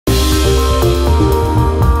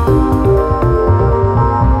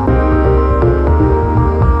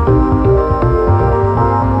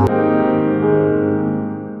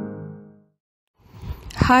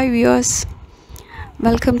Hi viewers,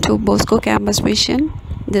 welcome to Bosco Campus Vision.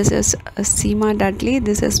 This is Seema Dudley.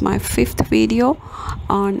 This is my 5th video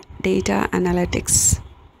on data analytics.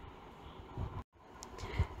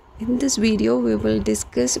 In this video, we will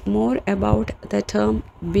discuss more about the term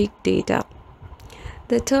big data.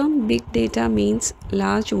 The term big data means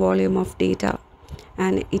large volume of data,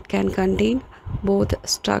 and it can contain both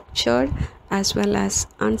structured as well as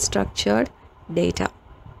unstructured data.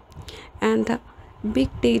 And big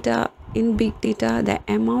data, in big data, the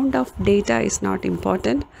amount of data is not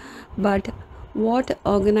important, but what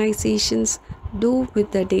organizations do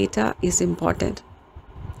with the data is important.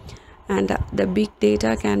 And the big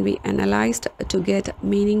data can be analyzed to get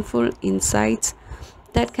meaningful insights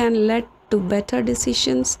that can lead to better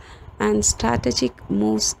decisions and strategic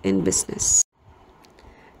moves in business.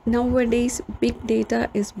 Nowadays, big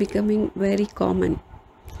data is becoming very common,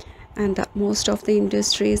 and most of the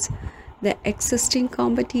industries, the existing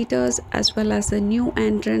competitors as well as the new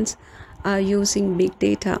entrants, are using big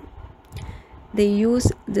data. They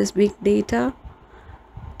use this big data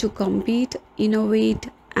to compete,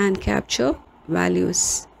 innovate, and capture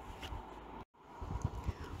values.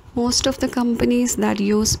 Most of the companies that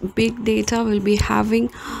use big data will be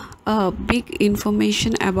having big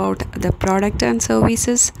information about the product and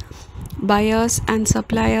services, buyers and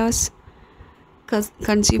suppliers,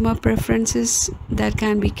 consumer preferences that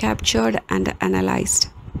can be captured and analyzed.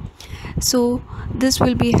 So this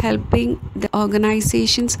will be helping the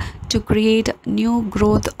organizations to create new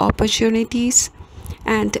growth opportunities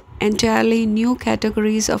and entirely new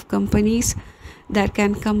categories of companies that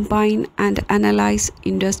can combine and analyze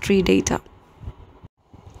industry data.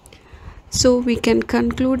 So we can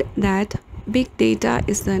conclude that big data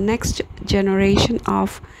is the next generation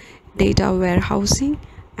of data warehousing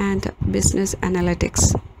and business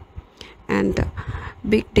analytics, and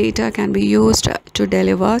big data can be used to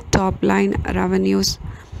deliver top line revenues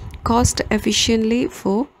cost efficiently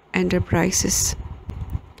for enterprises.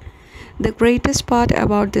 The greatest part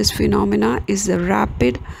about this phenomena is the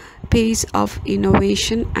rapid pace of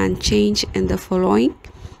innovation and change in the following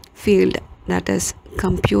field, that is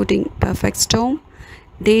computing perfect storm,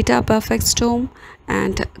 data perfect storm,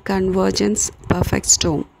 and convergence perfect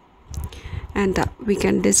storm. And we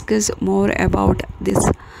can discuss more about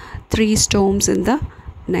these 3 storms in the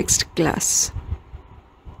next class.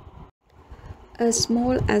 A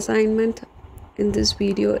small assignment in this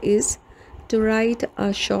video is to write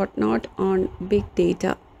a short note on big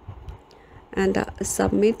data and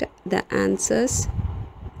submit the answers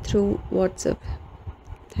through WhatsApp.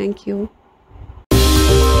 Thank you.